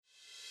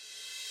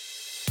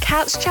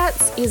Couch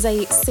Chats is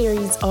a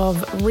series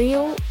of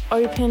real,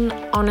 open,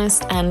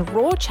 honest and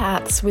raw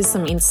chats with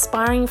some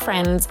inspiring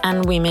friends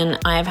and women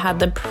I have had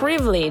the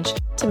privilege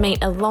to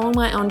meet along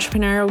my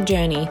entrepreneurial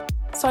journey.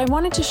 So I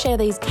wanted to share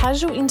these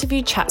casual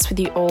interview chats with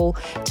you all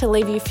to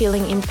leave you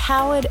feeling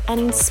empowered and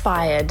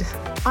inspired.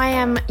 I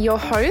am your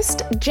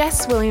host,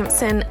 Jess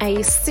Williamson,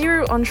 a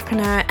serial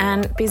entrepreneur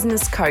and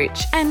business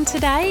coach. And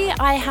today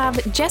I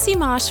have Jessy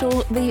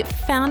Marshall, the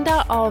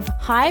founder of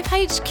Hive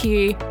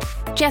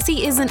HQ.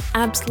 Jessy is an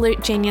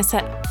absolute genius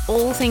at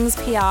all things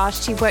PR.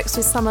 She works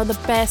with some of the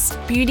best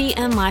beauty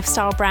and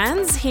lifestyle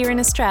brands here in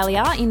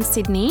Australia, in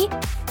Sydney.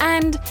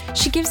 And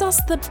she gives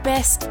us the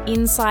best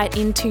insight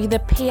into the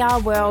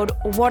PR world,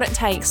 what it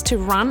takes to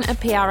run a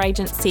PR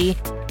agency,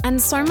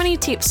 and so many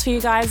tips for you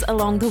guys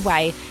along the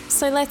way.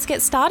 So let's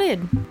get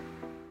started.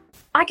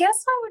 I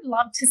guess I would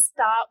love to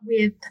start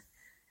with,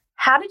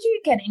 how did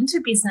you get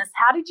into business?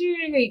 How did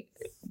you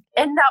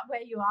end up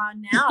where you are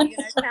now,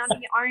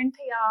 founding your own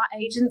PR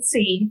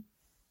agency?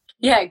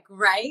 Yeah,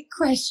 great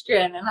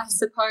question. And I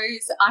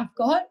suppose I've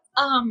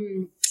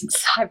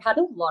had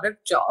a lot of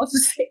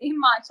jobs in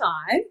my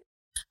time.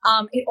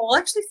 It all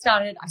actually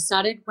I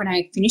started when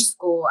I finished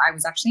school. I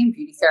was actually in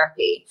beauty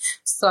therapy.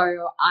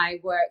 So I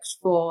worked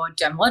for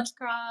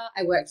Dermalogica,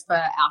 I worked for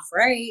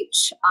Alpha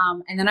H,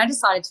 and then I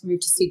decided to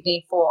move to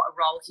Sydney for a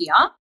role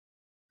here.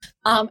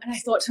 And I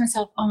thought to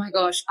myself, oh my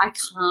gosh, I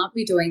can't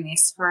be doing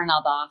this for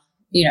another,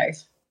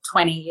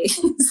 20 years.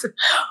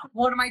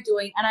 What am I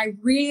doing? And I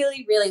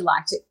really, really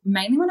liked it.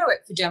 Mainly when I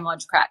worked for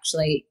Dermalogica,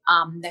 actually,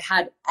 they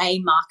had a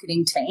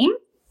marketing team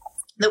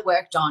that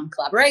worked on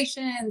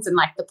collaborations and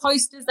like the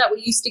posters that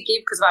we used to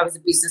give, because I was a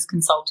business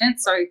consultant.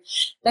 So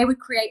they would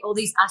create all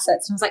these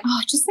assets. And I was like, oh,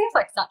 it just seems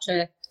like such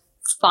a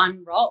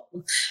fun role.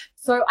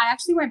 So I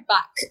actually went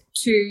back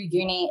to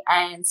uni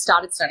and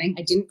started studying.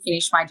 I didn't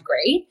finish my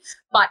degree,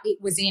 but it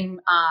was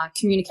in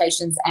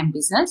communications and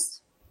business.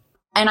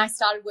 And I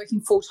started working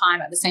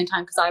full-time at the same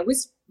time because I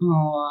was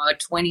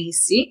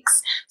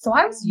 26. So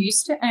I was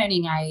used to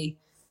earning a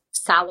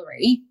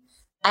salary,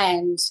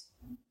 and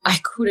I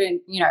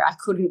couldn't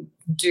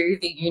do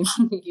the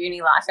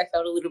uni life. I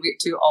felt a little bit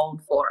too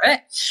old for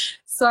it.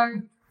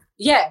 So,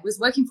 was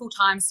working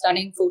full-time,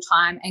 studying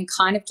full-time, and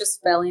kind of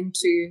just fell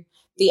into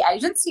the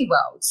agency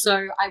world.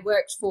 So I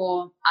worked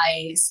for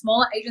a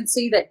smaller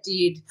agency that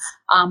did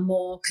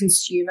more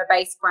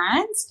consumer-based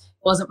brands.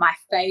 Wasn't my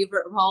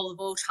favorite role of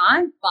all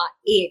time, but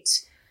it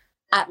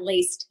at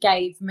least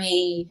gave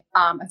me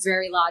a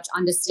very large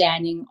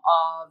understanding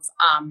of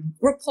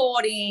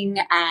reporting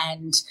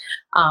and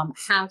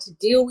how to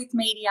deal with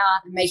media,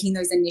 making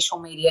those initial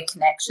media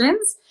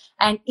connections.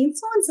 And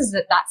influencers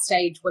at that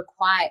stage were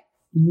quite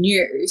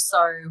new,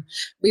 so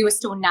we were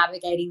still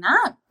navigating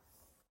that.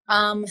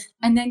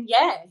 And then,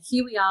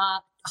 here we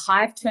are.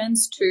 Hive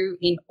turns 2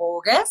 in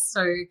August.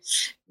 So, 2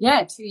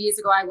 years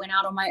ago I went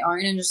out on my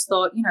own and just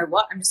thought, you know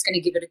what, I'm just going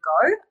to give it a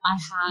go. I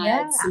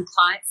had some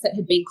clients that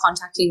had been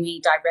contacting me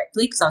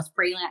directly because I was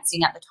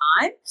freelancing at the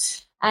time.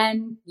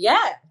 And,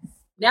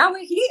 now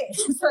we're here.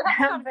 So that's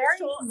kind of a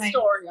short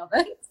story of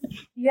it.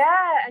 Yeah,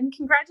 and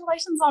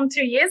congratulations on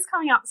 2 years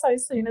coming up so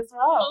soon as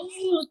well.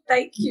 Oh,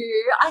 thank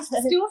you. I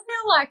still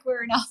feel like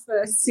we're in our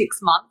first 6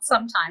 months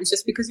sometimes,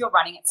 just because you're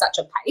running at such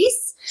a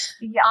pace.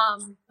 Yeah.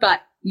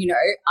 But,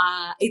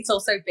 it's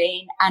also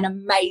been an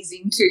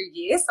amazing 2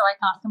 years, so I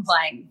can't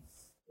complain.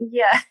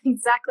 Yeah,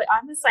 exactly.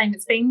 I'm the same.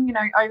 It's been,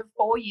 over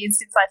 4 years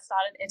since I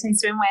started Ete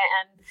Swimwear,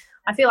 and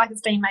I feel like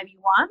it's been maybe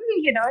one,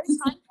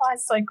 time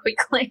flies so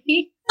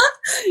quickly.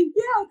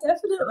 Yeah,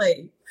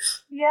 definitely.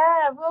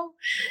 Yeah, well,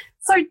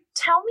 so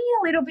tell me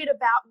a little bit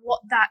about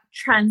what that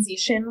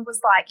transition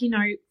was like.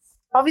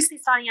 Obviously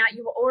starting out,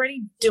 you were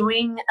already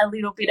doing a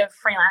little bit of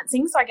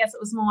freelancing, so I guess it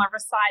was more of a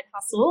side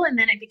hustle, and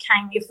then it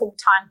became your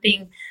full-time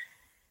thing.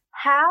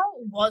 How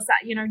was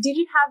that? Did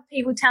you have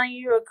people telling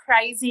you were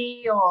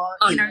crazy or,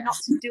 not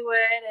to do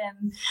it?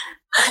 And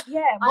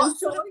what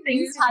sort of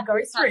things did you go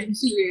through?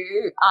 To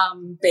you,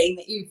 being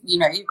that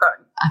you've got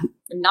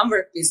a number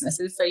of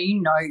businesses, so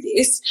you know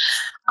this.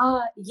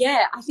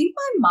 I think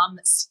my mum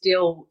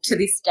still to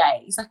this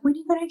day is like, when are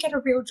you going to get a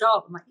real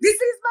job? I'm like, this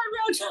is my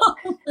real job.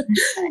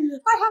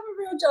 I have a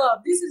real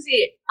job. This is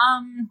it.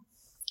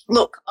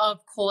 Look,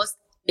 of course,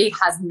 it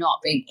has not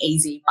been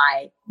easy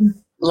by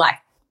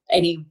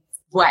any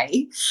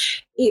way.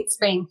 It's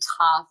been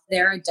tough.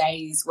 There are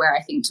days where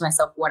I think to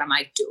myself, what am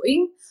I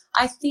doing?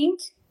 I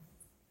think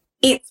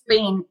it's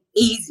been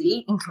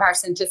easy in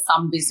comparison to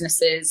some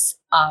businesses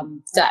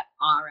that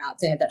are out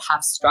there that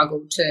have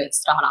struggled to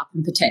start up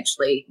and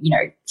potentially,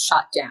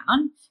 shut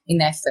down in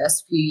their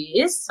first few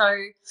years. So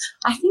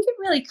I think it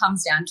really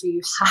comes down to,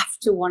 you have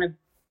to want to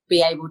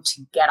be able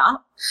to get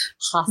up,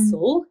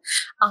 hustle,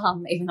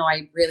 even though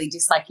I really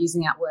dislike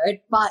using that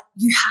word, but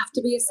you have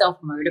to be a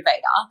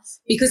self-motivator,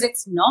 because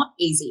it's not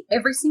easy.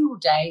 Every single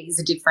day is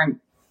a different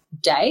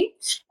day,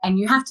 and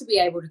you have to be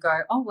able to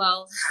go, oh,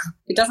 well,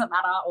 it doesn't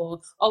matter,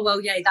 or, oh,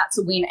 well, yeah, that's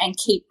a win, and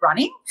keep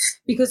running,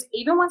 because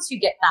even once you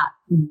get that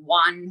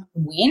one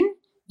win,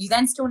 you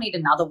then still need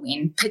another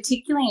win,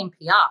 particularly in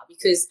PR,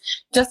 because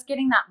just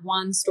getting that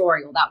one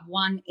story or that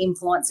one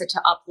influencer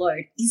to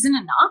upload isn't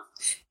enough.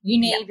 You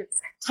need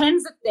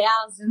tens of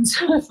thousands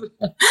of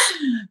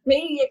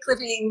media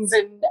clippings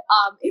and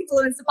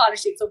influencer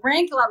partnerships or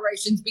brand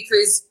collaborations,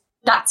 because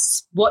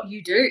that's what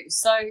you do.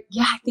 So,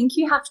 yeah, I think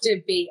you have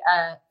to be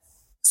a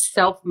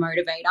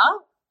self-motivator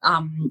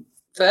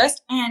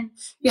first, and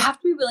you have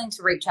to be willing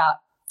to reach out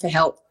for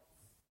help.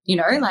 You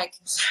know, like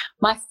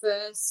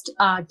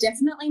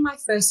definitely my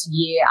first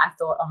year, I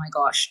thought, oh my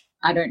gosh,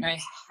 I don't know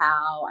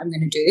how I'm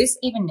going to do this.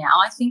 Even now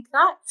I think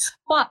that.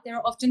 But there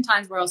are often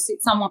times where I'll sit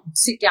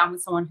down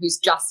with someone who's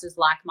just as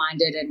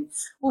like-minded, and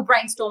we'll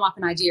brainstorm up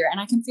an idea,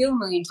 and I can feel a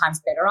million times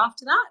better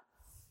after that.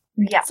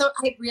 Yeah. So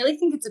I really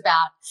think it's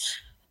about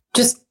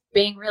just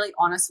being really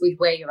honest with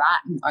where you're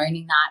at and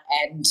owning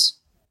that and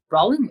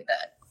rolling with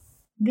it.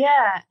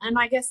 Yeah, and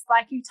I guess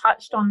like you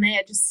touched on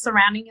there, just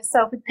surrounding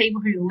yourself with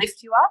people who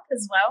lift you up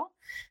as well.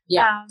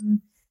 Yeah.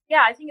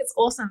 Yeah, I think it's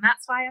awesome.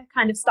 That's why I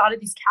kind of started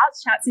these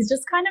couch chats, is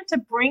just kind of to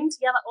bring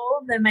together all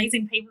of the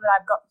amazing people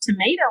that I've got to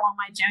meet along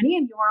my journey,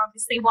 and you're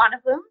obviously one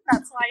of them.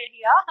 That's why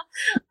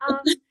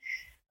you're here.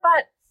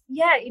 But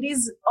yeah, it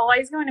is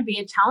always going to be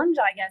a challenge,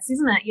 I guess,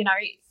 isn't it? You know,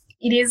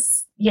 it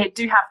is, you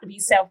do have to be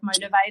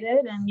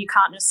self-motivated, and you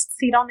can't just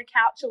sit on the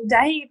couch all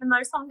day, even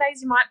though some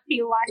days you might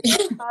feel like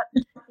it.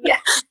 But yeah.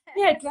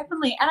 Yeah,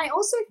 definitely. And I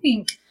also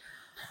think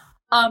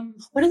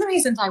one of the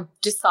reasons I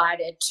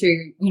decided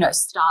to,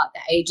 start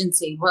the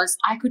agency was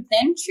I could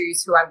then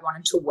choose who I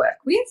wanted to work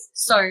with.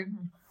 So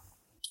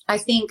I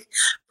think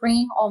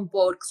bringing on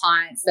board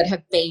clients that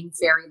have been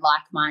very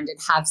like-minded,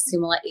 have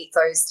similar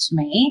ethos to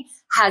me,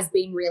 has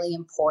been really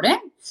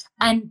important.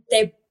 And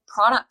they're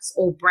products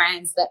or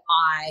brands that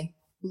I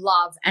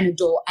love and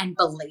adore and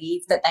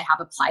believe that they have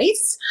a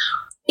place.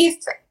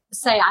 If,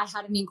 say, I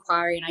had an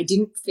inquiry and I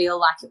didn't feel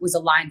like it was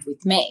aligned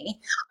with me,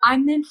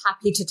 I'm then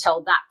happy to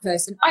tell that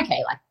person,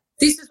 okay, like,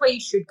 this is where you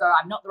should go.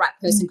 I'm not the right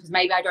person because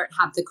maybe I don't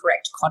have the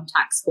correct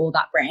contacts for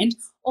that brand,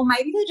 or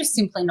maybe they're just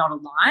simply not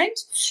aligned.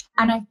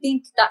 And I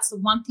think that's the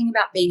one thing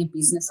about being a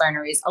business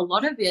owner, is a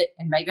lot of it,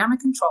 and maybe I'm a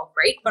control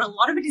freak, but a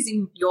lot of it is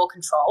in your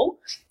control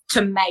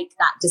to make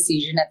that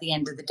decision at the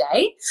end of the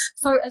day.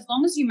 So as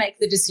long as you make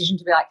the decision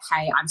to be like,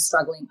 hey, I'm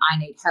struggling, I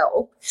need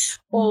help,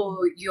 or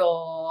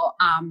your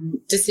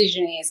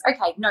decision is,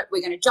 okay, no,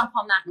 we're going to jump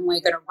on that and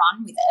we're going to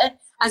run with it,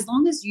 as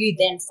long as you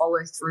then follow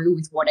through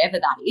with whatever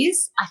that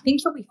is, I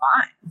think you'll be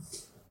fine.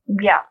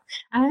 Yeah.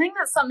 And I think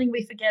that's something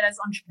we forget as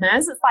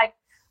entrepreneurs. It's like,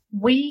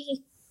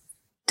 we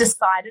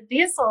decided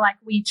this, or like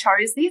we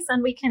chose this,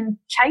 and we can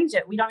change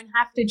it. We don't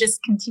have to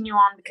just continue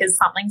on because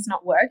something's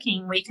not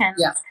working. We can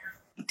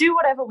do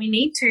whatever we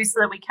need to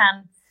so that we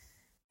can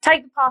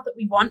take the path that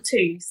we want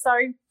to. So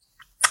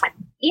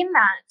in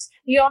that,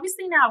 you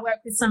obviously now work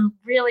with some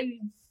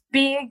really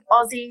big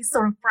Aussie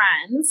sort of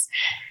brands.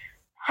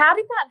 How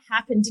did that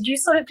happen? Did you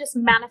sort of just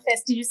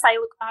manifest? Did you say,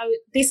 look,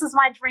 this is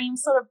my dream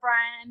sort of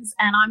brands,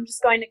 and I'm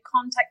just going to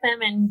contact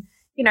them and,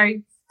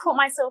 put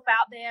myself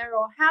out there?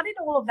 Or how did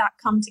all of that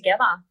come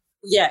together?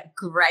 Yeah,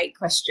 great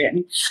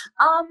question.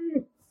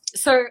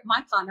 So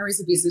my partner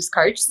is a business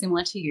coach,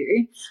 similar to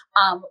you,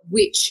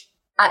 which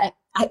at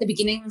the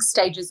beginning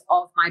stages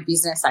of my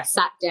business, I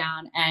sat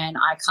down and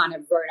I kind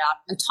of wrote out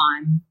a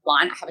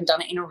timeline. I haven't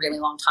done it in a really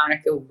long time.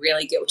 I feel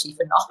really guilty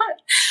for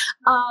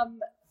not.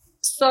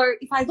 So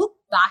if I look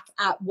back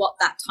at what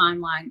that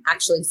timeline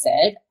actually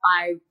said,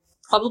 I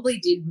probably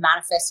did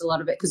manifest a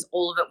lot of it because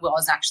all of it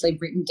was actually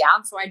written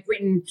down. So I'd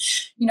written,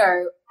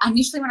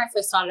 initially when I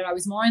first started, I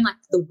was more in like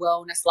the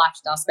wellness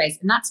lifestyle space,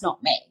 and that's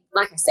not me.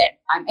 Like I said,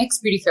 I'm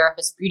ex-beauty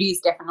therapist. Beauty is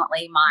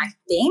definitely my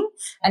thing,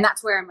 and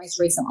that's where I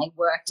most recently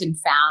worked and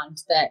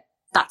found that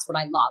that's what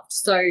I loved.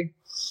 So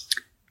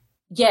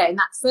yeah, in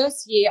that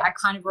first year, I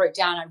kind of wrote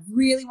down, I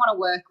really want to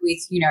work with,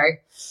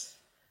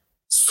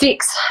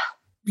 6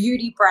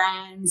 beauty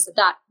brands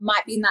that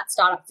might be in that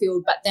startup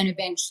field, but then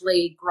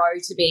eventually grow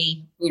to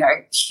be,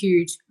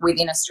 huge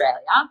within Australia.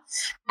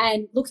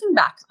 And looking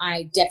back,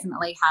 I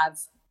definitely have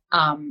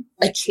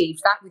achieved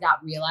that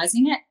without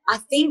realizing it. I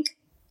think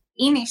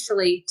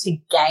initially to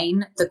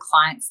gain the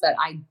clients that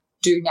I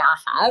do now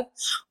have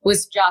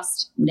was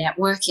just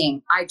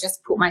networking. I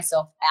just put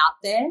myself out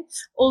there.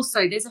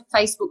 Also, there's a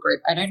Facebook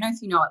group. I don't know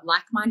if you know it,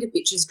 Like-Minded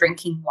Bitches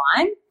Drinking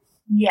Wine.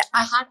 Yeah. I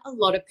had a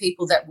lot of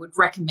people that would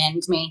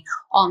recommend me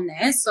on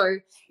there. So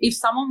if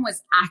someone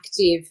was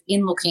active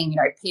in looking,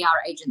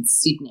 PR agents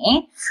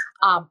Sydney,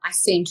 I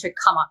seem to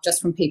come up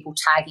just from people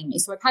tagging me.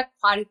 So I've had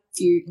quite a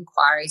few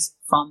inquiries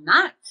from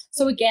that.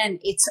 So again,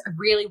 it's a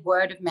really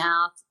word of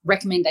mouth,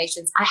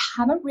 recommendations. I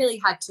haven't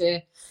really had to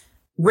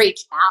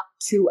reach out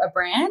to a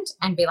brand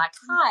and be like,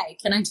 hi,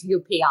 can I do your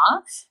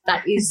PR?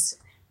 That is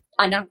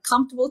an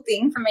uncomfortable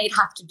thing for me to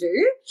have to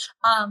do.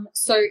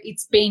 So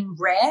it's been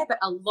rare, but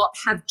a lot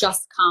have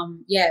just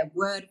come,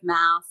 word of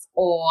mouth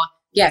or,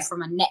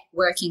 from a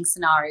networking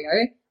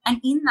scenario. And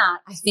in that,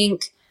 I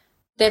think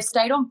they've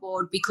stayed on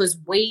board because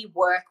we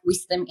work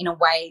with them in a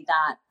way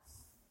that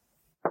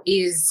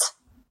is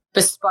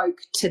bespoke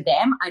to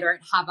them. I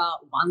don't have a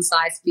one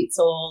size fits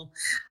all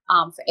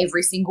for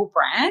every single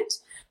brand.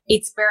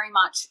 It's very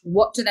much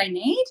what do they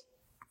need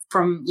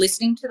from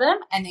listening to them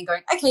and then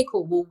going, okay,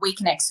 cool, well, we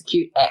can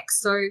execute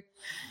X. So,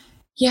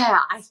 yeah,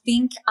 I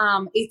think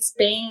it's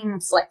being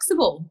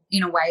flexible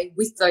in a way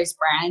with those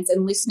brands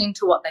and listening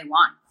to what they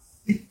want.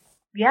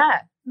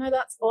 Yeah, no,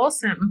 that's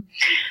awesome.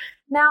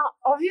 Now,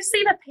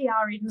 obviously the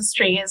PR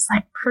industry is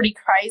like pretty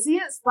crazy.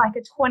 It's like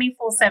a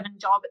 24/7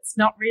 job. It's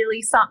not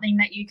really something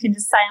that you can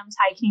just say I'm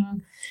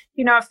taking,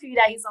 a few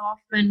days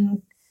off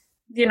and,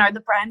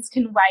 the brands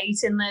can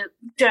wait and the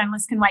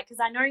journalists can wait, because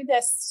I know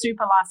they're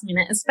super last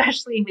minute,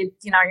 especially with,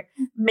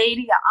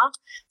 media.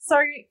 So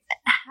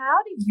how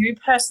do you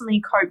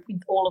personally cope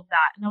with all of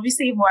that? And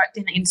obviously you've worked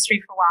in the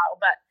industry for a while,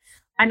 but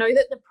I know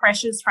that the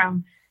pressures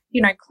from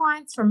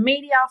clients, from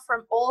media,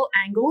 from all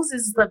angles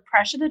is the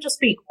pressure to just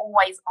be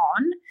always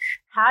on.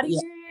 How do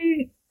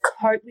you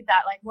cope with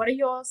that? Like, what are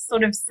your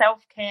sort of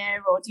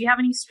self-care, or do you have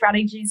any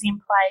strategies in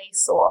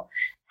place, or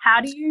how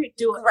do you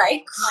do it?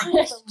 Great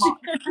question.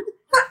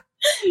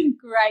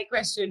 Great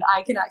question.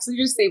 I can actually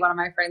just see one of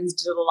my friends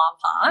did a love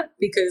heart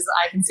because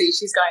I can see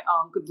she's going,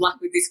 oh, good luck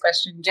with this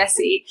question,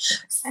 Jessy.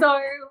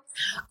 So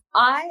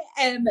I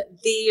am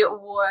the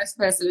worst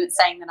person at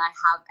saying that I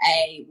have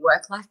a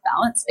work-life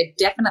balance. I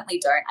definitely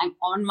don't. I'm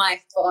on my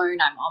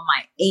phone. I'm on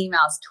my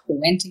emails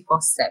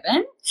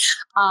 24/7.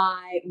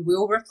 I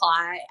will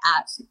reply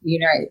at,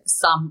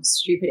 some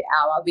stupid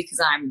hour because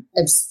I'm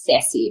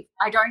obsessive.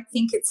 I don't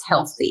think it's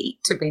healthy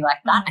to be like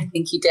that. I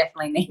think you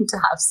definitely need to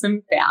have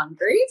some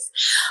boundaries.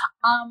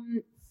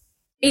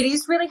 It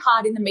is really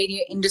hard in the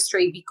media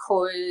industry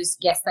because,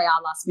 yes, they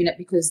are last minute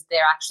because they're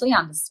actually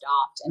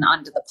understaffed and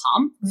under the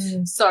pump.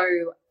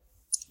 So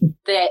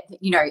that,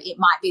 it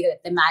might be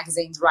that the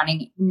magazine's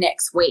running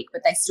next week,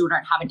 but they still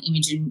don't have an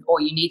image or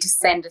you need to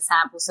send a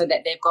sample so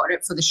that they've got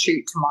it for the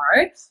shoot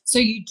tomorrow. So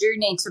you do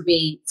need to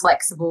be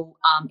flexible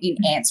in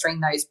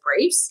answering those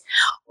briefs.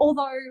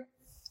 Although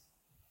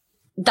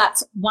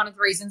that's one of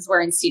the reasons we're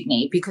in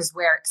Sydney, because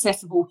we're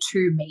accessible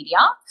to media,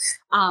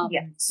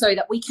 so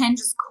that we can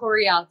just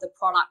courier the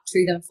product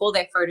to them for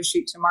their photo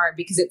shoot tomorrow,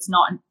 because it's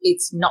not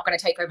going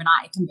to take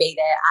overnight. It can be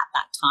there at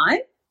that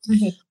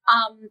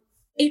time.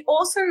 It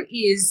also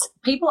is,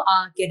 people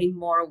are getting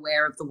more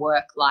aware of the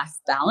work-life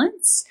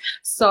balance.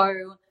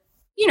 So,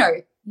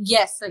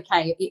 yes,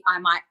 okay, I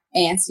might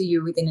answer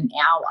you within an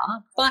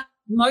hour, but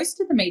most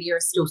of the media are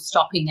still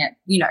stopping at,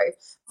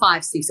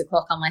 5, 6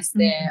 o'clock unless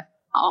they're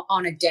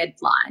on a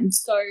deadline.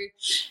 So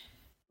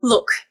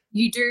look,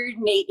 you do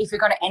need, if you're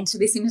going to enter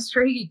this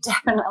industry, you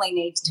definitely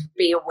need to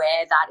be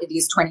aware that it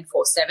is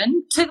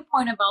 24/7, to the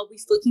point of I'll be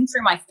flicking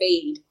through my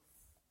feed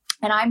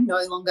and I'm no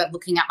longer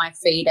looking at my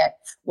feed at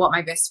what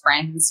my best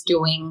friend's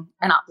doing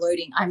and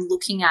uploading. I'm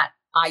looking at,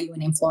 are you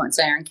an influencer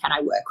and can I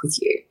work with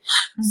you?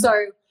 So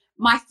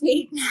my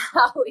feed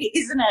now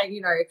isn't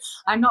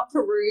I'm not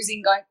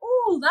perusing going,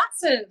 oh,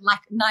 that's a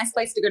nice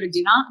place to go to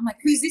dinner. I'm like,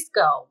 who's this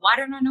girl? Why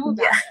don't I know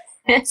about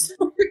it?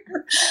 So,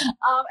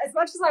 as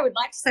much as I would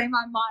like to say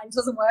my mind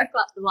doesn't work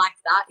like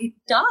that, it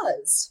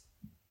does.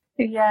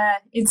 Yeah,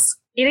 it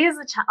is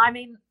I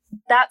mean,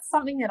 that's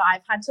something that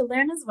I've had to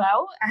learn as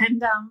well,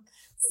 and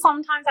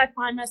sometimes I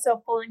find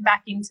myself falling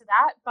back into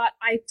that, but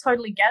I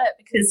totally get it,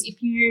 because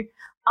if you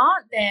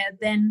aren't there,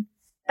 then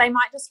they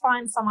might just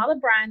find some other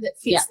brand that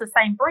fits the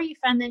same brief,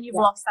 and then you've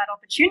lost that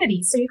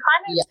opportunity. So you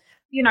kind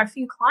of, for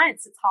your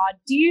clients, it's hard.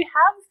 Do you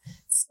have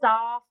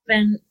staff,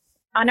 and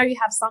I know you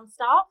have some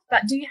staff,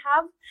 but do you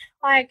have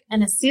like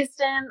an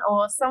assistant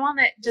or someone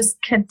that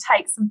just can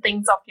take some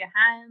things off your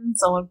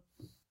hands? Or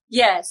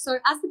Yeah, so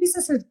as the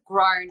business has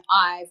grown,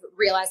 I've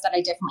realised that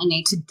I definitely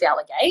need to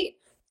delegate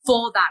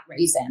for that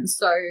reason.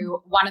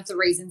 So one of the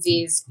reasons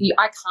is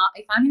I can't,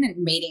 if I'm in a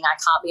meeting, I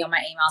can't be on my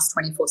emails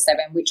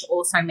 24/7, which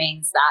also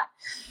means that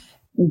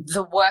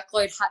the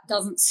workload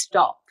doesn't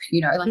stop,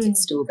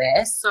 it's still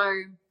there. So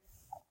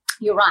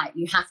you're right,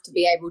 you have to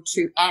be able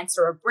to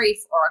answer a brief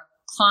or a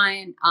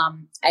client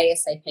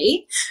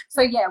ASAP.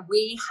 So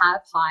we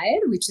have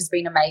hired, which has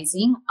been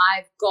amazing.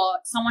 I've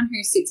got someone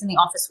who sits in the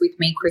office with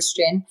me,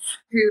 Christian,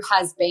 who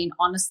has been,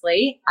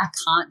 honestly, I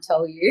can't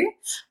tell you,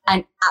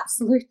 an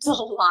absolute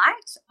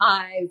delight.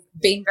 I've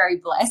been very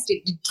blessed.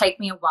 It did take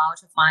me a while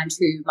to find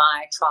who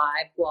my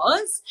tribe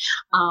was,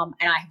 and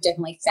I have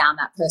definitely found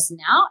that person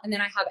now. And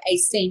then I have a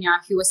senior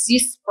who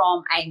assists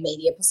from a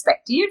media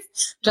perspective,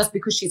 just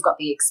because she's got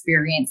the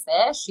experience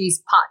there.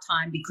 She's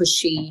part-time because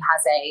she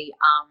has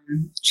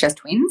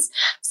twins.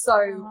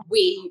 So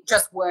we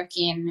just work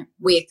in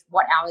with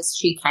what hours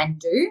she can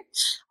do.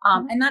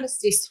 And that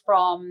assists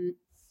from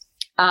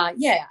a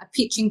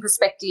pitching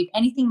perspective,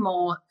 anything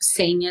more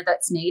senior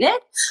that's needed.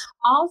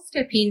 I'll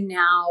step in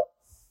now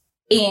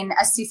in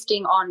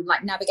assisting on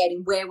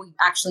navigating where we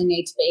actually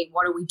need to be,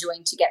 what are we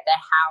doing to get there,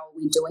 how are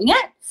we doing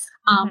it,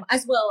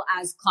 as well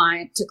as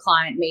client to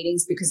client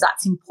meetings, because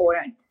that's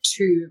important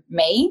to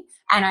me.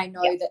 And I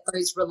know that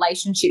those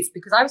relationships,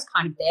 because I was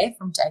kind of there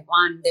from day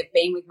one, they've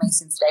been with me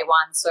since day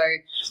one. So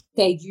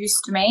they're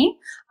used to me.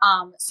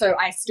 So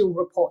I still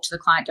report to the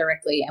client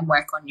directly and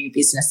work on new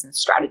business and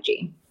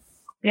strategy.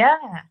 Yeah.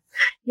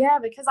 Yeah,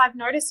 because I've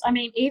noticed, I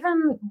mean,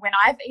 even when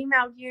I've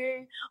emailed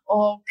you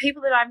or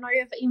people that I know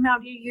have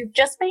emailed you, you've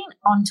just been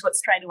onto it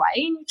straight away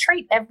and you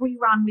treat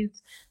everyone with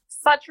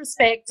such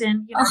respect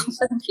and, you know,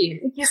 Thank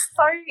you. You're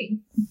so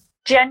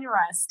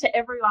generous to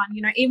everyone,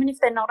 you know, even if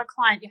they're not a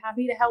client, you're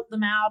happy to help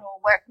them out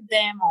or work with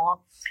them or,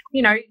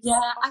 you know.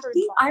 Yeah,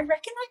 I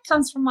reckon that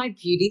comes from my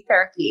beauty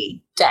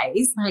therapy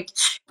days. Like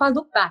if I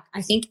look back,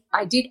 I think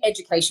I did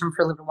education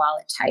for a little while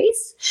at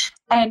Taste,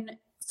 and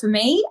for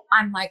me,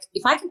 I'm like,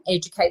 if I can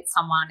educate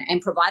someone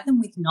and provide them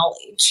with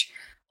knowledge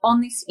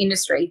on this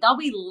industry, they'll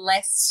be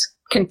less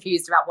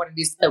confused about what it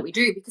is that we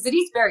do, because it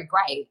is very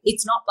grey.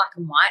 It's not black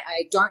and white.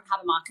 I don't have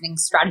a marketing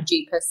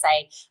strategy per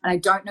se, and I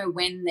don't know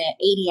when the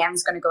EDM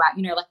is going to go out.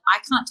 You know, like I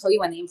can't tell you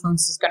when the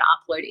influencer is going to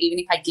upload, even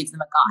if I give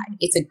them a guide.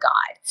 It's a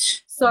guide.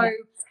 So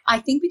I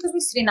think because we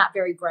sit in that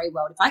very grey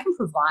world, if I can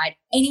provide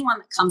anyone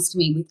that comes to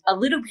me with a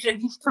little bit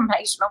of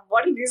information on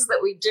what it is that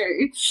we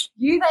do,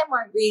 you then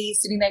won't be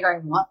sitting there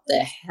going, what the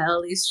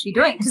hell is she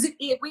doing? Because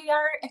we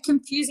are a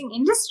confusing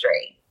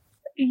industry.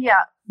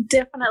 Yeah,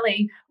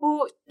 definitely.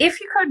 Well,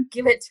 if you could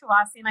give it to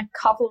us in a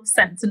couple of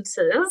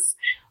sentences,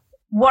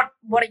 what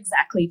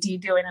exactly do you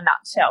do in a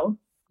nutshell?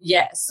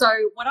 Yeah, so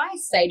what I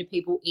say to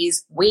people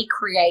is we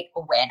create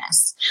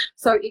awareness.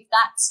 So if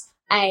that's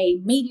a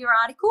media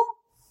article,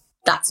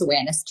 that's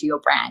awareness to your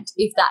brand.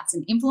 If that's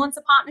an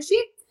influencer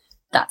partnership,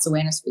 that's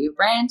awareness for your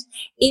brand.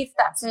 If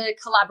that's a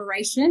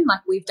collaboration,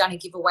 like we've done a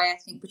giveaway, I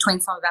think, between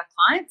some of our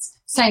clients,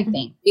 same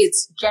thing.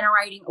 It's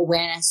generating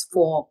awareness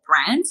for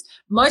brands.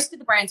 Most of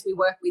the brands we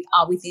work with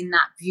are within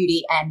that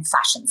beauty and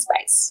fashion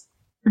space.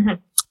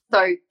 Mm-hmm.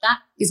 So that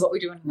is what we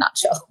do in a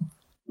nutshell.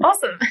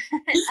 Awesome.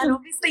 And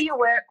obviously you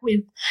work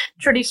with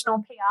traditional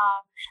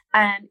PR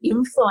and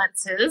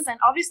influencers, and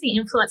obviously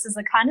influencers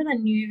are kind of the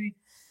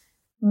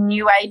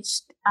new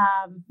age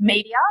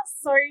media.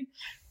 So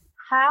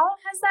how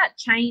has that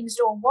changed,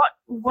 or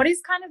what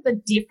is kind of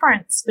the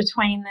difference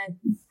between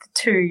the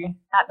two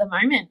at the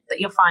moment that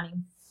you're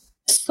finding?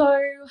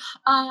 So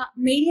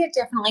media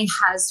definitely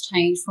has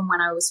changed from when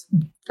I was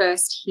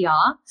first here.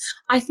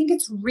 I think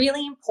it's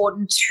really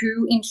important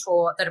to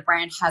ensure that a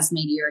brand has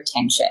media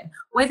attention,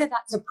 whether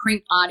that's a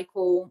print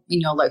article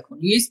in your local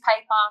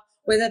newspaper,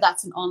 whether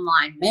that's an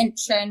online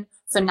mention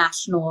for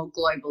national or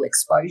global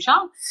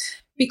exposure,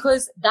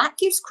 because that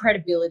gives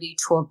credibility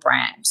to a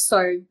brand.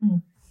 So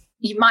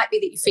it might be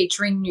that you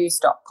feature in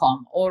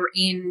news.com or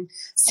in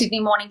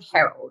Sydney Morning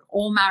Herald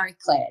or Marie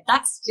Claire.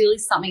 That still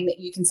is something that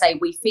you can say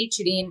we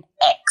featured in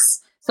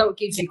X. So it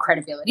gives you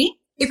credibility.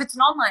 If it's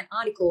an online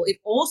article, it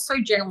also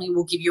generally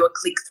will give you a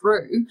click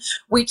through,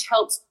 which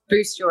helps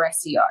boost your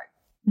SEO.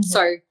 Mm-hmm.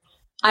 So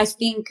I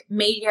think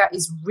media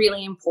is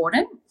really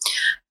important.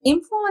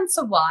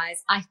 Influencer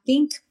wise, I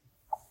think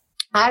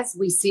as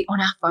we sit on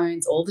our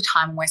phones all the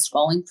time and we're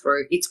scrolling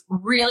through, it's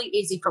really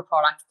easy for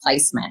product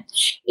placement.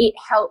 It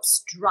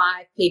helps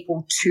drive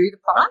people to the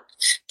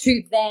product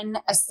to then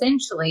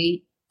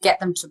essentially get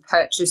them to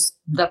purchase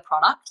the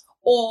product,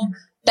 or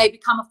they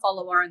become a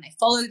follower and they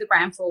follow the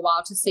brand for a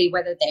while to see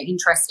whether they're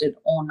interested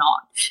or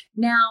not.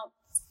 Now,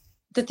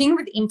 the thing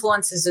with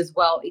influencers as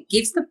well, it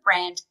gives the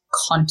brand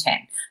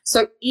content.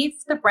 So if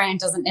the brand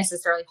doesn't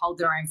necessarily hold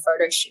their own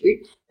photo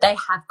shoot, they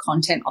have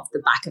content off the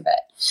back of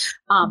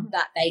it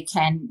that they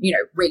can,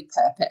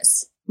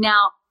 repurpose.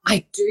 Now,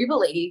 I do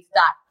believe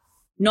that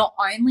not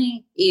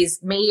only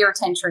is media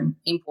attention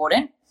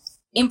important,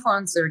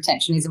 influencer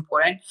attention is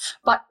important,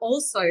 but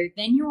also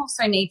then you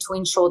also need to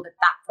ensure that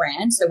that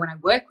brand, so when I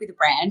work with a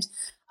brand,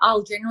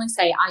 I'll generally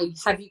say,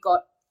 have you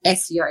got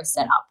SEO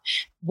set up?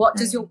 What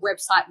does your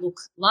website look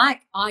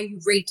like? Are you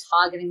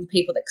retargeting the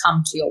people that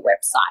come to your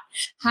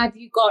website? Have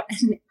you got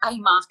a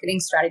marketing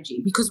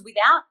strategy? Because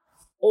without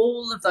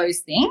all of those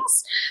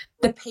things,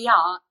 the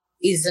PR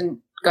isn't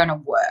going to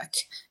work.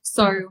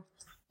 So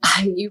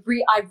I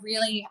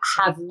really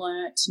have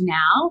learnt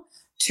now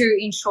to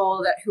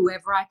ensure that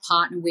whoever I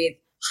partner with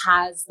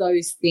has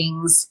those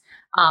things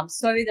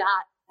so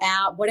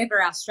that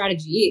whatever our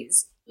strategy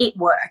is, it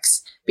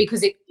works,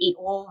 because it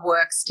all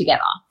works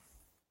together.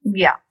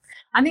 Yeah,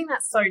 I think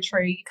that's so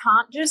true. You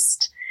can't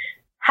just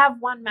have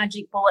one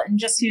magic bullet and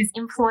just use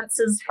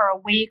influencers for a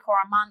week or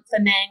a month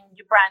and then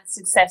your brand's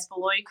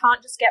successful, or you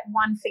can't just get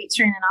one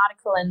feature in an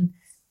article and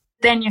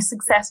then you're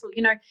successful.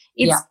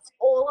 It's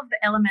all of the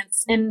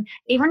elements, and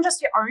even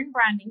just your own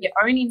branding, your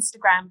own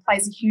Instagram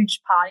plays a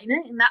huge part in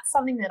it. And that's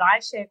something that I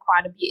share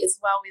quite a bit as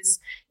well is,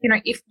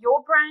 if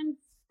your brand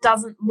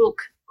doesn't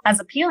look as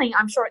appealing,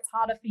 I'm sure it's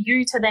harder for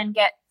you to then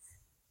get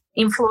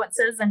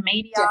influencers and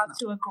media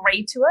to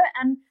agree to it.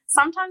 And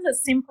sometimes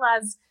it's simple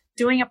as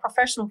doing a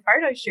professional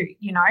photo shoot,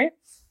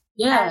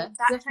 Yeah, and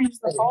that changes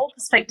the whole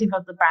perspective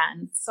of the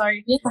brand. So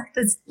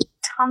there's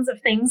tons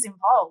of things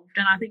involved,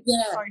 and I think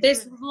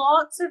there's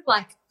lots of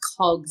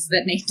cogs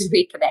that need to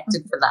be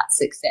connected for that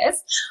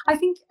success. I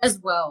think as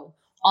well,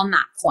 on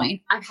that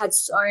point, I've had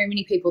so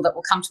many people that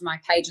will come to my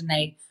page and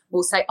they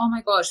will say, oh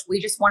my gosh,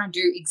 we just want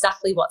to do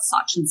exactly what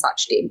such and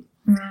such did.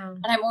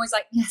 And I'm always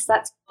like, yes,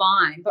 that's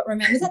fine. But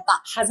remember that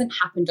hasn't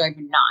happened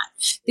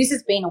overnight. This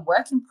has been a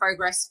work in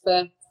progress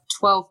for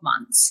 12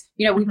 months.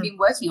 You know, we've been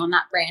working on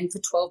that brand for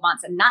 12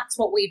 months and that's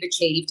what we've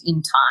achieved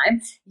in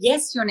time.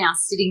 Yes, you're now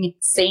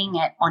seeing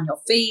it on your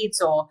feeds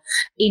or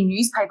in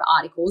newspaper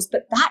articles,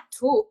 but that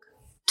took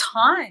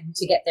time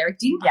to get there. It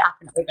didn't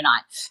happen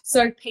overnight.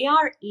 So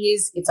PR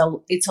it's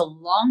a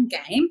long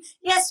game.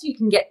 Yes, you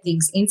can get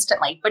things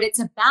instantly, but it's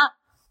about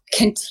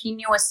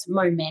continuous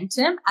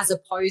momentum as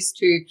opposed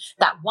to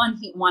that one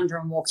hit wonder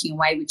and walking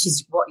away, which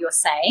is what you're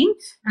saying.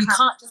 You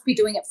can't just be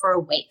doing it for a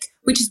week,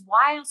 which is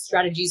why our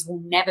strategies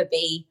will never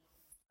be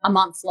a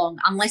month long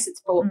unless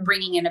it's for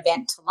bringing an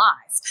event to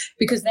life,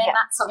 because then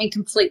that's something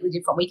completely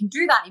different. We can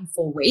do that in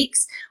 4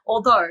 weeks,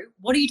 although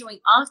what are you doing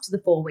after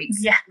the 4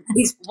 weeks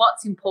is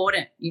what's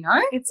important, you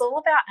know? It's all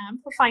about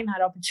amplifying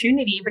that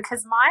opportunity,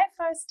 because my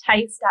first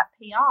taste at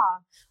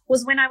PR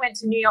was when I went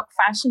to New York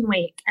Fashion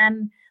Week,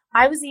 and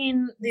I was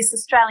in this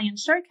Australian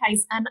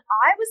showcase and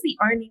I was the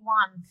only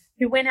one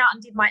who went out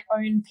and did my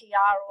own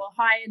PR or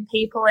hired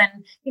people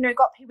and, you know,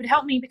 got people to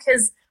help me,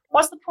 because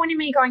what's the point of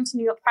me going to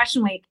New York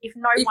Fashion Week if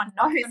no one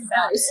knows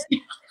about it?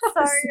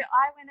 So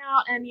I went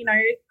out and, you know,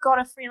 got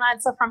a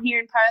freelancer from here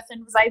in Perth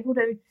and was able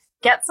to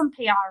get some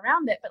PR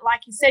around it. But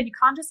like you said, you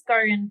can't just go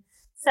and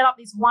set up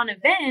this one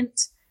event,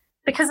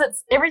 because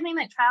it's everything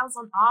that trails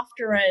on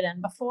after it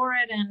and before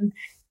it. And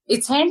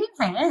it's hand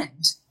in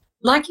hand.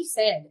 Like you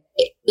said,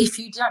 if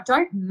you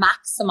don't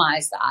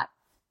maximize that,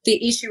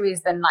 the issue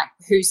is then like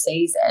who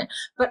sees it.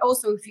 But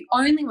also if you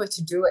only were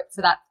to do it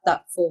for that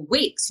 4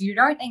 weeks, you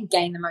don't then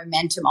gain the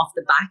momentum off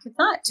the back of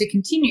that to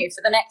continue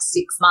for the next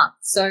 6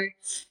 months. So,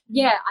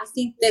 yeah, I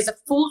think there's a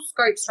full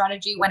scope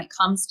strategy when it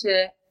comes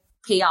to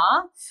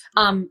PR.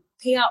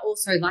 PR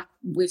also, like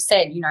we've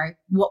said, you know,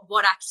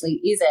 what actually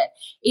is it?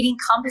 It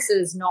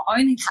encompasses not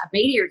only that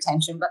media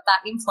attention, but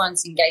that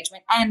influence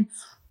engagement. And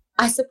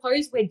I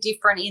suppose we're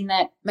different in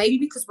that maybe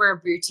because we're a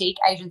boutique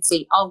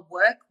agency, I'll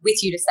work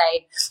with you to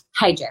say,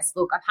 hey, Jess,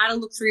 look, I've had a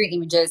look through your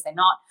images. They're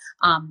not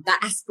that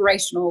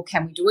aspirational.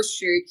 Can we do a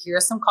shoot? Here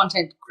are some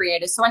content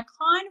creators. So I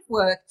kind of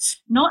work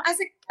not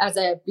as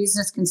a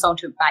business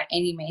consultant by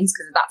any means,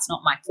 because that's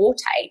not my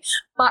forte,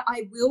 but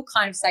I will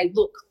kind of say,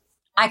 look,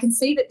 I can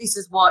see that this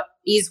is what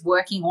is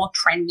working or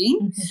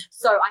trending.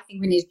 So I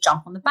think we need to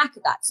jump on the back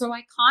of that. So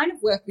I kind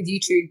of work with you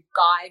to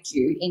guide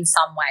you in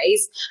some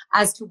ways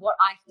as to what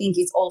I think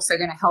is also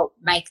going to help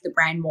make the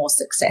brand more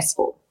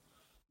successful.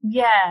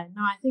 Yeah,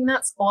 no, I think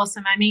that's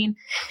awesome. I mean,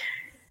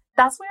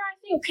 that's where I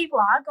think people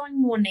are going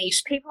more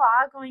niche. People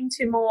are going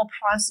to more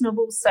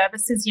personable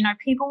services. You know,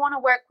 people want to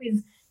work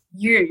with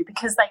you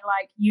because they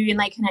like you and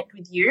they connect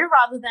with you,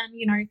 rather than,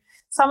 you know,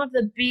 some of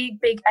the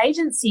big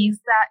agencies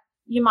that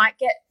you might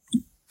get,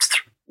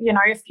 you know,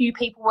 a few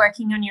people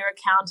working on your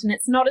account and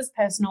it's not as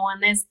personal,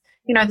 and there's,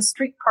 you know, the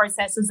strict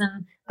processes,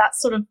 and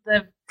that's sort of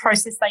the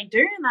process they do,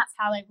 and that's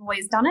how they've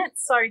always done it.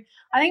 So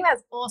I think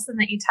that's awesome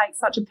that you take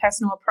such a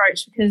personal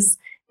approach, because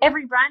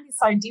every brand is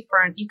so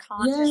different. You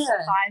can't just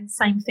apply the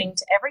same thing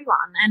to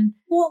everyone.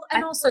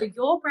 And also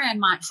your brand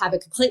might have a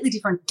completely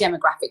different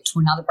demographic to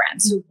another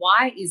brand. So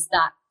why is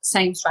that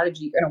same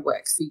strategy going to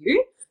work for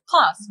you?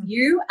 Plus,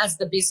 you as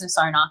the business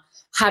owner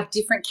have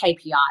different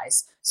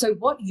KPIs. So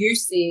what you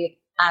see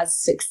as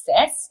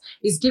success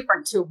is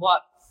different to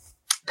what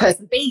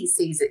person B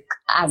sees it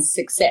as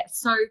success.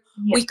 So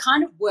we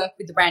kind of work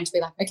with the brand to be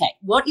like, okay,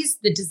 what is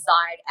the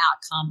desired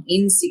outcome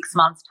in 6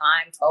 months'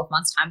 time, 12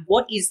 months' time?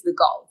 What is the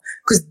goal?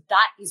 Because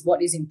that is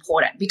what is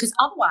important. Because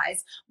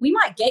otherwise, we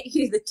might get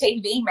you the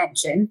TV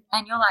mention,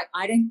 and you're like,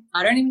 I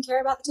don't even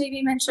care about the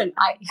TV mention.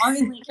 I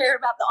only care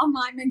about the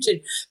online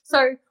mention.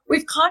 So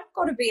we've kind of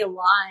got to be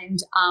aligned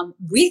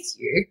with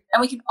you,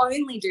 and we can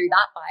only do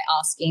that by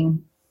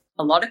asking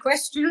a lot of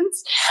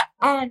questions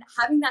and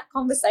having that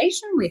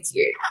conversation with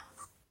you.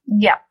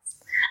 Yeah,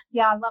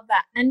 I love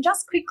that. And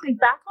just quickly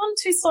back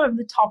onto sort of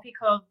the topic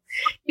of,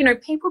 you know,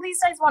 people these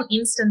days want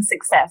instant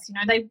success. You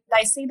know,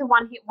 they see the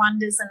one-hit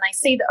wonders and they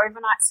see the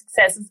overnight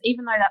successes,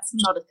 even though that's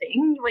not a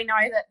thing. We know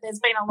that there's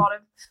been a lot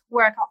of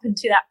work up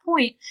until that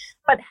point.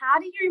 But how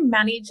do you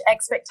manage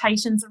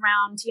expectations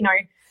around, you know,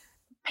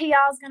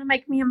 PR is going to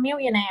make me a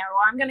millionaire,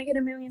 or I'm going to get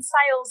 1 million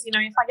sales, you know,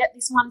 if I get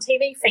this one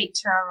TV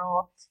feature,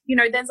 or, you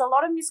know, there's a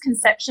lot of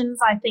misconceptions,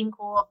 I think,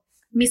 or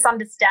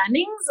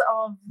misunderstandings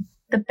of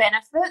the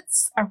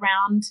benefits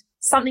around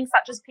something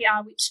such as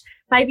PR, which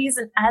maybe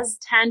isn't as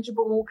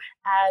tangible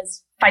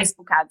as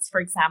Facebook ads, for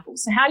example.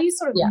 So how do you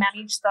sort of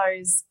manage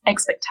those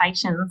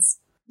expectations?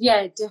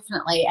 Yeah,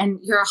 definitely. And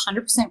you're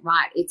 100%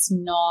 right. It's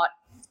not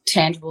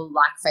tangible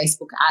like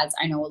Facebook ads.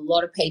 I know a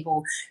lot of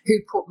people who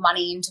put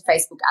money into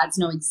Facebook ads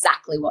know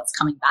exactly what's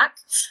coming back.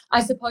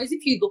 I suppose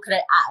if you look at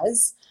it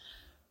as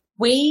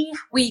we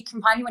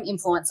can find you an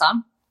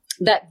influencer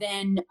that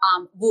then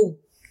will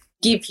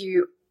give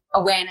you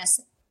awareness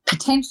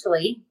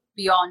potentially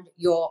beyond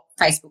your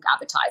Facebook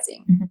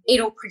advertising. Mm-hmm.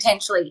 It'll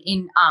potentially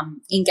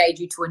engage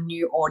you to a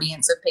new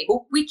audience of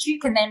people, which you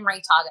can then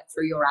retarget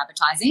through your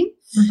advertising.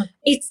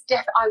 Mm-hmm.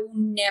 I will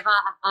never,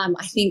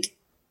 I think,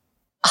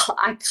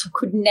 I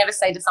could never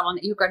say to someone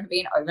that you're going to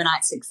be an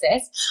overnight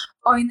success,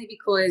 only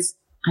because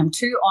I'm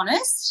too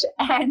honest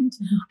and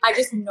I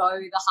just know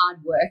the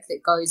hard work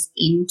that goes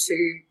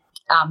into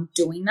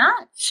doing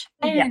that.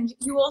 And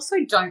you also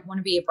don't want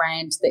to be a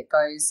brand that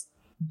goes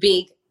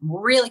big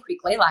really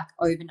quickly, like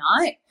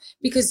overnight,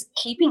 because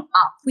keeping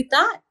up with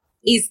that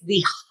is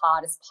the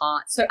hardest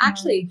part. So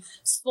actually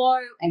slow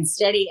and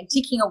steady and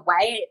ticking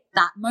away at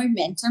that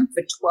momentum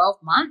for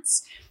 12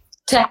 months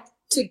to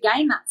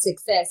gain that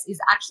success is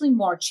actually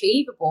more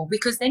achievable,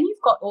 because then you've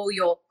got all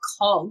your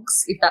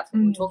cogs, if that's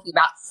what we're talking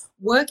about,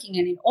 working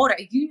and in order.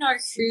 You know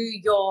who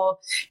your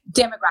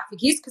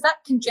demographic is, because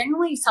that can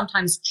generally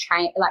sometimes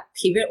change, like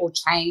pivot or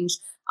change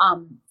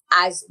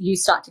as you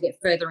start to get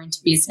further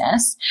into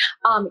business.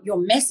 Your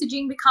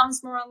messaging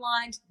becomes more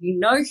aligned. You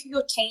know who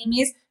your team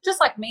is, just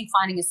like me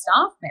finding a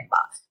staff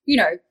member. You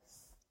know,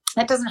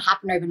 that doesn't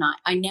happen overnight.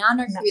 I now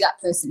know who that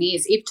person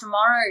is. If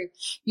tomorrow,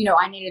 you know,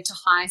 I needed to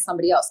hire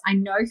somebody else, I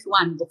know who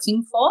I'm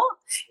looking for.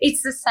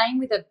 It's the same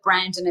with a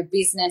brand and a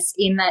business,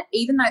 in that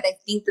even though they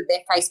think that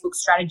their Facebook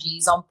strategy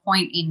is on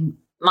point in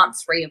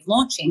month 3 of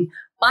launching,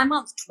 by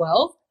month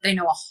 12, they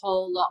know a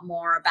whole lot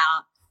more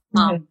about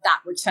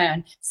that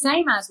return.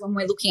 Same as when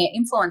we're looking at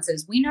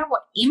influencers. We know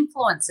what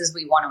influencers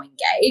we want to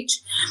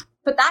engage,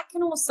 but that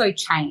can also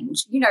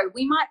change. You know,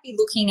 we might be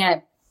looking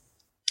at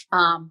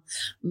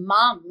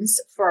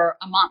mums for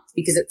a month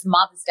because it's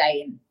Mother's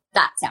Day and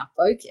that's our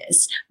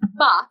focus.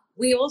 But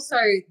we also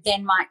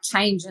then might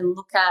change and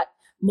look at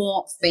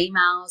more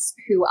females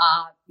who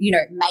are, you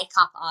know,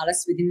 makeup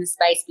artists within the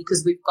space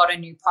because we've got a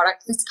new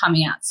product that's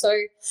coming out. So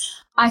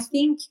I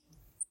think,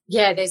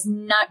 yeah, there's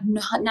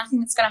nothing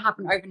that's going to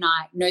happen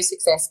overnight, no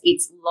success.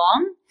 It's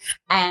long,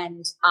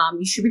 and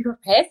you should be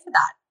prepared for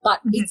that, but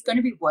it's going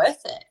to be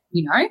worth it,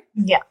 you know?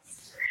 Yeah.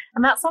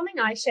 And that's something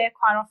I share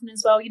quite often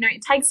as well. You know,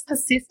 it takes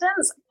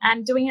persistence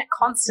and doing it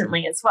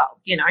constantly as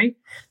well, you know,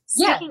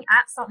 sticking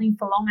at something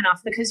for long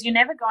enough, because you're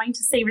never going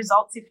to see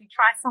results if you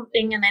try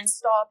something and then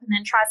stop and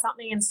then try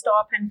something and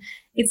stop, and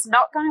it's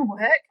not going to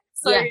work.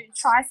 So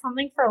try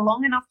something for a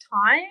long enough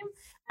time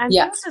and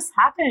things just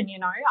happen, you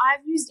know.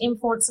 I've used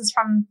influencers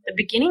from the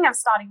beginning of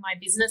starting my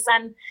business,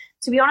 and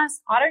to be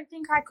honest, I don't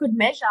think I could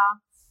measure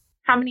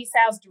how many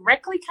sales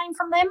directly came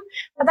from them,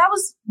 but that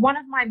was one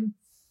of my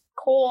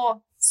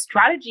core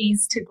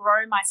strategies to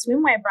grow my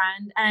swimwear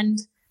brand,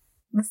 and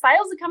the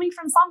sales are coming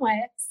from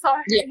somewhere. So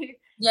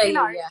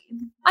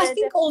I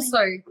think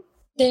also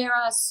there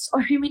are so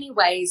many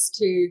ways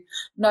to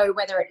know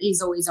whether it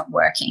is or isn't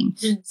working.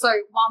 So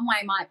one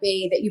way might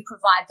be that you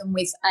provide them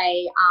with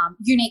a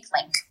unique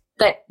link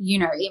that, you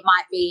know, it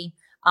might be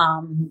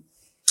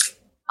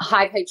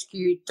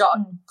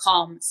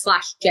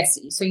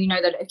hivehq.com/Jessy. So you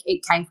know that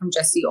it came from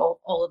Jessy, or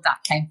all of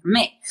that came from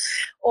me,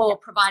 or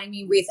providing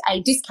me with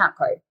a discount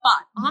code.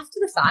 But after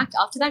the fact,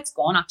 after that's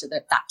gone, after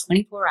that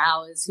 24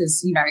 hours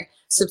has, you know,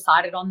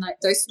 subsided on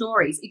those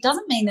stories, it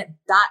doesn't mean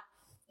that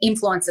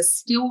influencer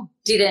still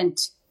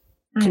didn't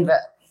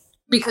convert,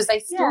 because they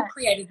still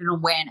created an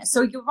awareness.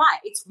 So you're right.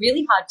 It's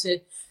really hard to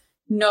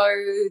know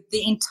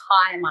the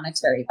entire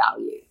monetary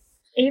value.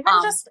 Even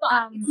just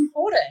it's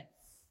important.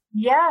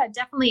 Yeah,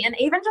 definitely. And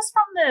even just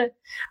from the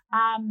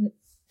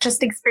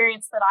just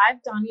experience that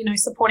I've done, you know,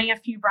 supporting a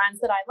few brands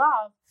that I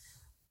love,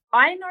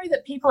 I know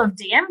that people have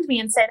DM'd me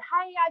and said,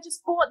 hey, I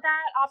just bought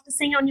that after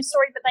seeing it on your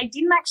story, but they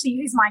didn't actually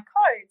use my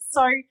code.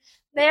 So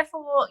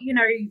therefore, you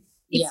know,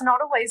 it's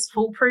not always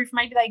foolproof.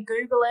 Maybe they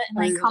Google it and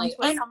they come to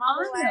it some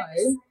other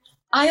way.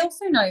 I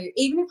also know,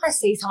 even if I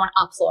see someone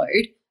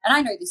upload, and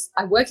I know this,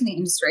 I work in the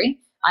industry,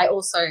 I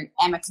also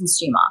am a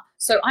consumer.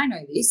 So I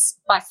know this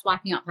by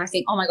swiping up. I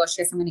think, oh, my gosh,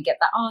 yes, I'm going to get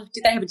that. Oh,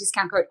 did they have a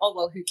discount code? Oh,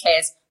 well, who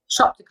cares?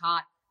 Shop to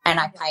cart and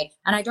I pay.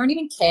 And I don't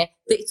even care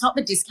that it's not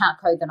the discount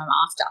code that I'm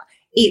after.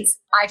 It's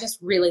I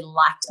just really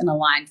liked and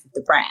aligned with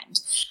the brand.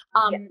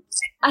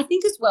 I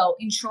think as well,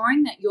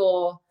 ensuring that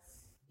your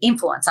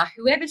influencer,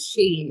 whoever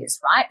she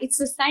is, right, it's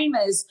the same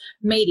as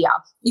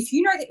media. If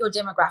you know that your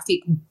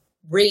demographic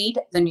read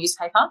the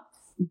newspaper,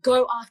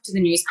 go after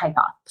the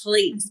newspaper,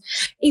 please.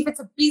 If it's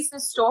a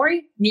business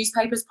story,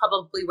 newspaper's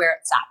probably where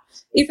it's at.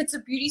 If it's a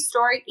beauty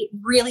story, it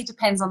really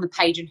depends on the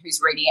page and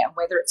who's reading it and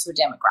whether it's your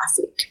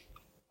demographic.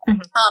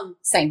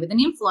 Same with an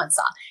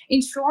influencer.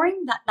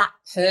 Ensuring that that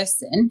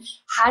person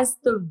has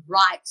the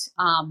right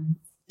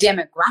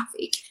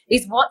demographic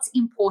is what's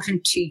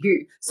important to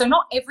you. So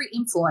not every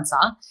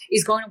influencer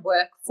is going to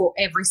work for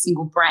every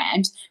single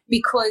brand,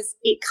 because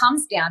it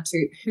comes down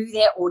to who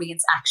their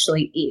audience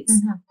actually is.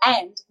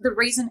 And the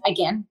reason,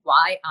 again,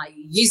 why are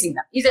you using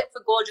them? Is it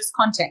for gorgeous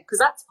content? Because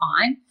that's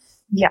fine.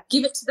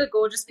 Give it to the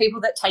gorgeous people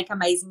that take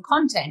amazing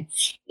content.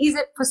 Is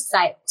it for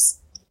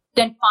sales?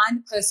 Then find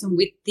the person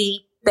with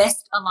the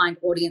best aligned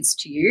audience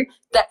to you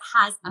that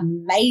has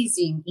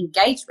amazing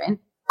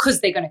engagement, because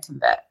they're going to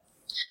convert.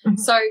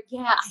 So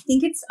yeah, I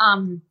think it's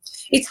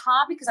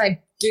hard because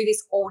I do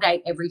this all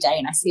day, every day,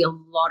 and I see a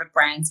lot of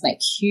brands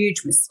make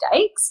huge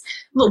mistakes.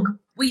 Look,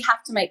 we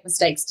have to make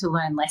mistakes to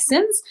learn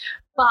lessons,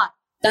 but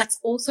that's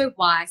also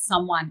why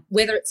someone,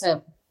 whether it's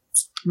a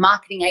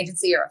marketing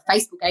agency or a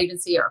Facebook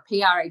agency or a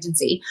PR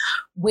agency,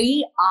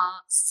 we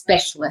are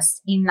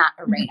specialists in that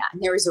arena,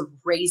 and there is a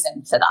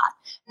reason for that.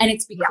 And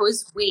it's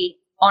because we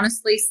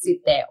honestly sit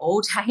there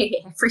all day,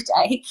 every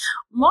day,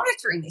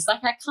 monitoring this.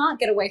 Like, I can't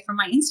get away from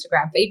my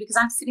Instagram feed because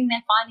I'm sitting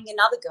there finding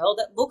another girl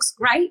that looks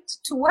great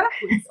to work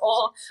with,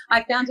 or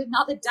I found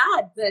another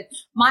dad that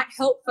might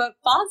help for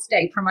Father's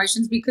Day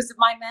promotions because of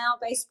my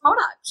male-based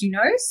product, you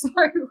know? So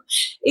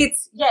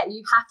it's,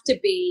 you have to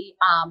be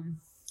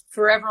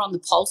forever on the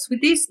pulse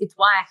with this. It's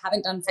why I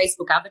haven't done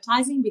Facebook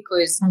advertising,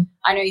 because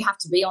I know you have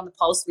to be on the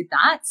pulse with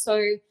that.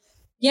 So,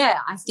 yeah,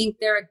 I think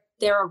there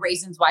are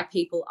reasons why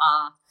people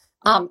are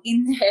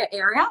in their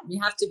area.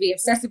 You have to be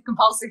obsessive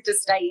compulsive to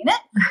stay in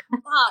it.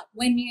 But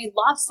when you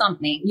love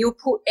something, you'll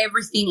put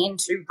everything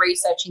into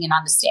researching and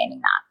understanding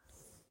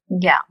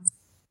that. Yeah,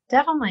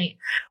 definitely.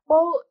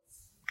 Well,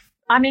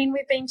 I mean,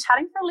 we've been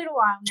chatting for a little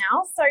while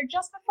now. So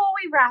just before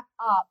we wrap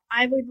up,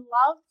 I would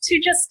love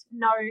to just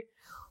know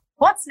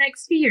what's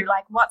next for you.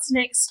 Like, what's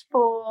next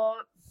for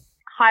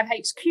Hive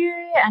HQ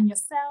and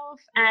yourself,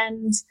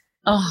 and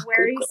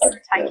where are you sort of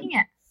taking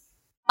it?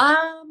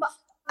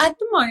 At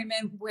the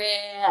moment,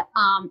 we're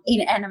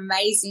in an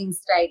amazing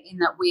state in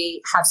that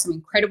we have some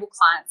incredible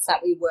clients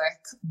that we work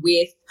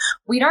with.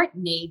 We don't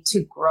need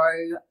to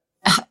grow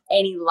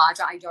any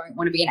larger. I don't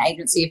want to be an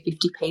agency of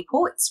 50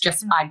 people. It's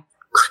just I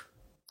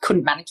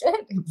couldn't manage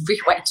it. It would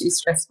be way too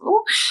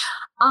stressful.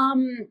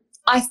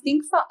 I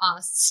think for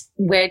us,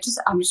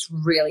 I'm just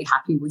really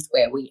happy with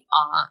where we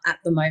are at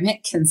the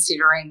moment,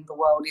 considering the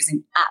world is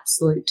in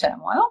absolute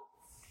turmoil.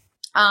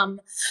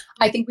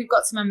 I think we've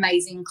got some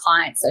amazing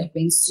clients that have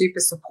been super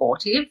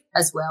supportive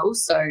as well.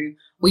 So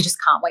we just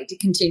can't wait to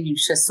continue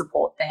to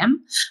support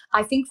them.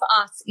 I think for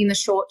us in the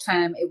short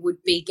term, it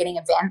would be getting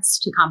events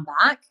to come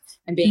back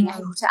and being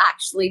able to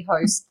actually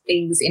host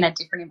things in a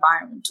different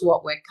environment to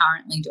what we're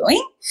currently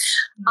doing.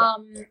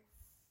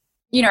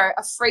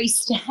 A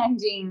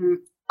freestanding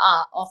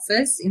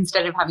office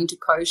instead of having to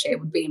co-share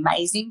would be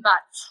amazing. But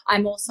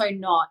I'm also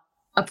not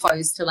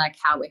opposed to like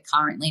how we're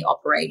currently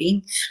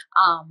operating,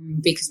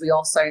 because we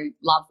also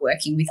love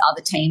working with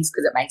other teams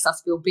because it makes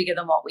us feel bigger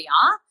than what we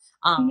are.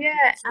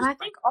 And I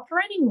think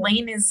operating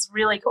lean is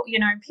really cool. You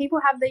know, people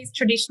have these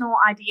traditional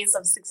ideas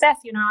of success.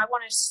 You know, I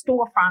want a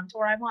storefront,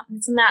 or I want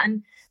this and that,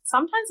 and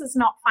sometimes it's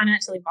not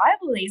financially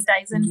viable these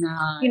days. And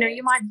you know,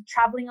 you might be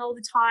traveling all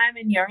the time,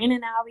 and you're in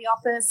and out of the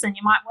office, and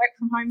you might work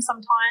from home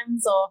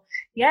sometimes, or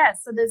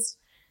so there's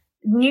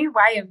a new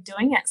way of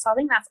doing it. So I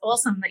think that's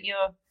awesome that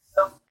you're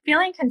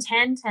feeling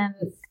content. And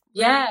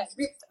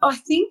I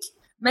think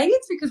maybe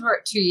it's because we're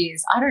at 2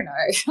 years. I don't know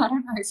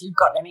if you've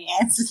got any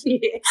answers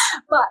here,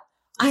 but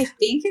I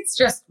think it's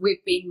just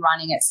we've been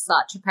running at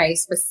such a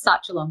pace for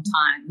such a long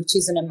time, which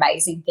is an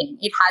amazing thing.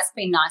 It has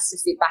been nice to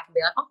sit back and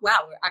be like, oh,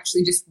 wow, we're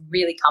actually just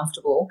really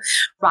comfortable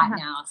right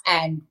now,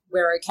 and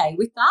we're okay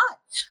with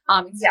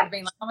that. Instead of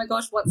being like, oh, my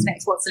gosh, what's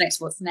next?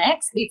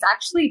 It's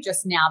actually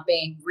just now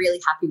being really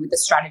happy with the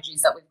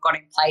strategies that we've got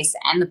in place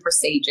and the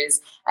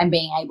procedures, and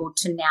being able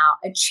to now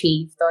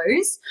achieve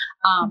those.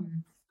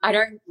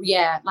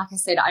 Like I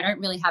said, I don't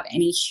really have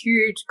any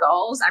huge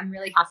goals. I'm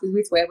really happy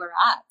with where we're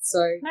at.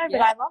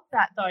 But I love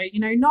that though. You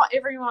know, not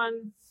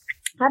everyone,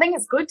 I think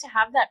it's good to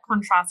have that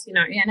contrast, you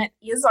know, and it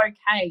is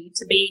okay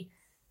to be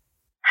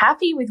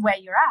happy with where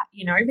you're at,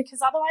 you know,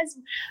 because otherwise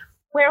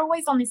we're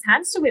always on this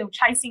hamster wheel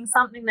chasing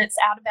something that's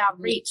out of our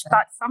reach.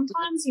 But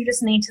sometimes you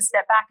just need to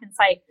step back and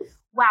say,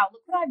 wow,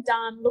 look what I've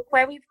done, look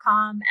where we've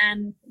come,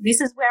 and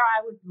this is where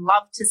I would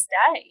love to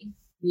stay.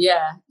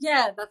 Yeah,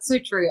 that's so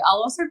true.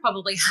 I'll also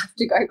probably have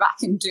to go back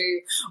and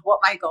do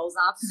what my goals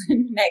are for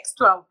the next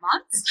 12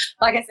 months.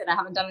 Like I said, I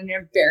haven't done it in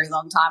a very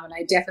long time, and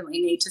I definitely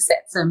need to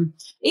set some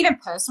even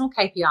personal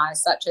KPIs,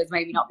 such as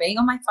maybe not being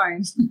on my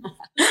phone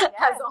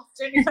as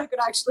often, if I could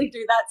actually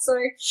do that. So,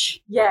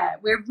 yeah,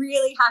 we're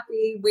really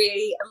happy.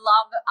 We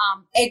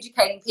love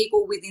educating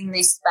people within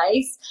this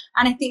space,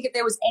 and I think if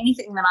there was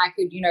anything that I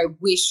could, you know,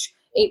 wish,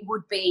 it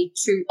would be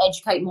to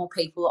educate more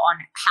people on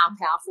how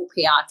powerful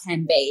PR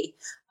can be,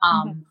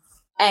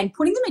 and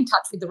putting them in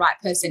touch with the right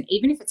person,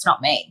 even if it's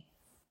not me,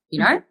 you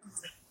know?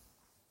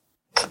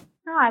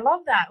 Oh, I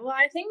love that. Well,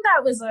 I think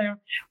that was a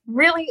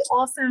really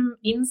awesome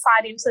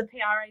insight into the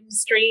PR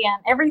industry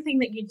and everything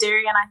that you do.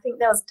 And I think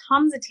there was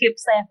tons of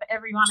tips there for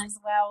everyone as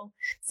well.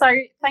 So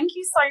thank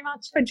you so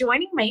much for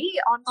joining me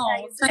on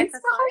today's thanks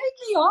episode. for having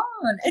me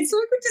on. It's so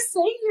good to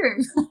see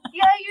you.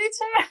 Yeah, you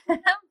too.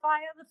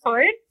 Via the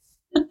phone.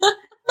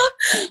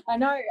 I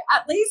know.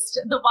 At least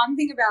the one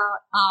thing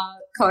about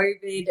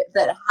COVID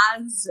that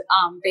has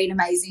been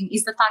amazing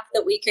is the fact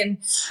that we can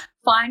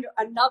find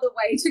another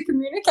way to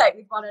communicate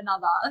with one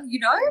another, you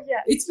know?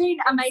 Yeah, it's been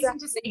amazing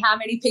to see how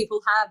many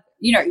people have,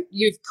 you know,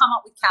 you've come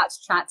up with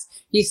couch chats.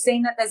 You've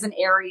seen that there's an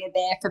area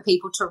there for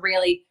people to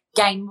really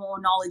gain more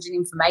knowledge and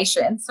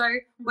information. So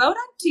well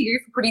done to you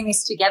for putting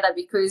this together,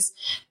 because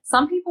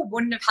some people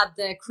wouldn't have had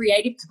the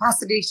creative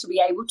capacity to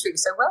be able to.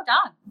 So well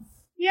done.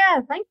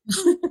 Yeah, thank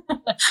you.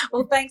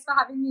 Well, thanks for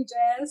having me,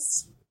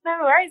 Jess. No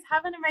worries.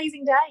 Have an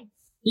amazing day.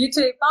 You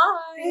too.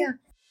 Bye. Yeah.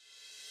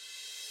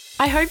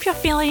 I hope you're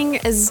feeling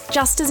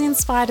just as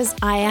inspired as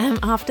I am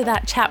after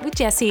that chat with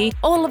Jessy,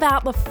 all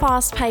about the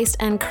fast-paced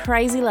and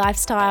crazy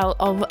lifestyle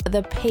of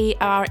the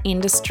PR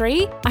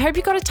industry. I hope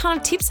you got a ton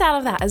of tips out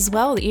of that as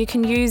well that you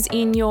can use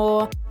in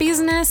your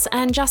business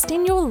and just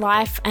in your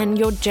life and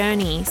your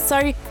journey.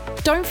 So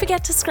don't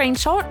forget to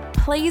screenshot.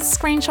 Please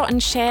screenshot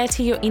and share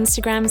to your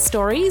Instagram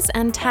stories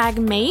and tag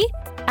me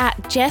at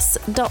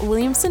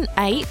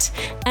jess.williamson8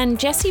 and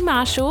Jessy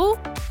Marshall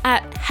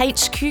at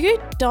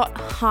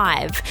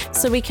hq.hive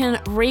so we can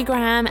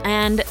regram,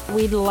 and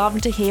we'd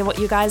love to hear what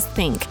you guys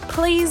think.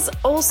 Please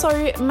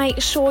also make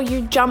sure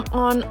you jump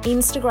on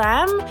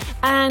Instagram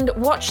and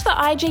watch the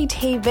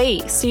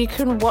IGTV so you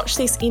can watch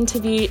this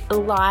interview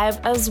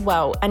live as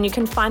well, and you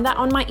can find that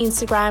on my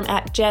Instagram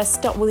at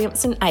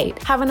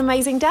jess.williamson8. Have an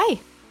amazing day.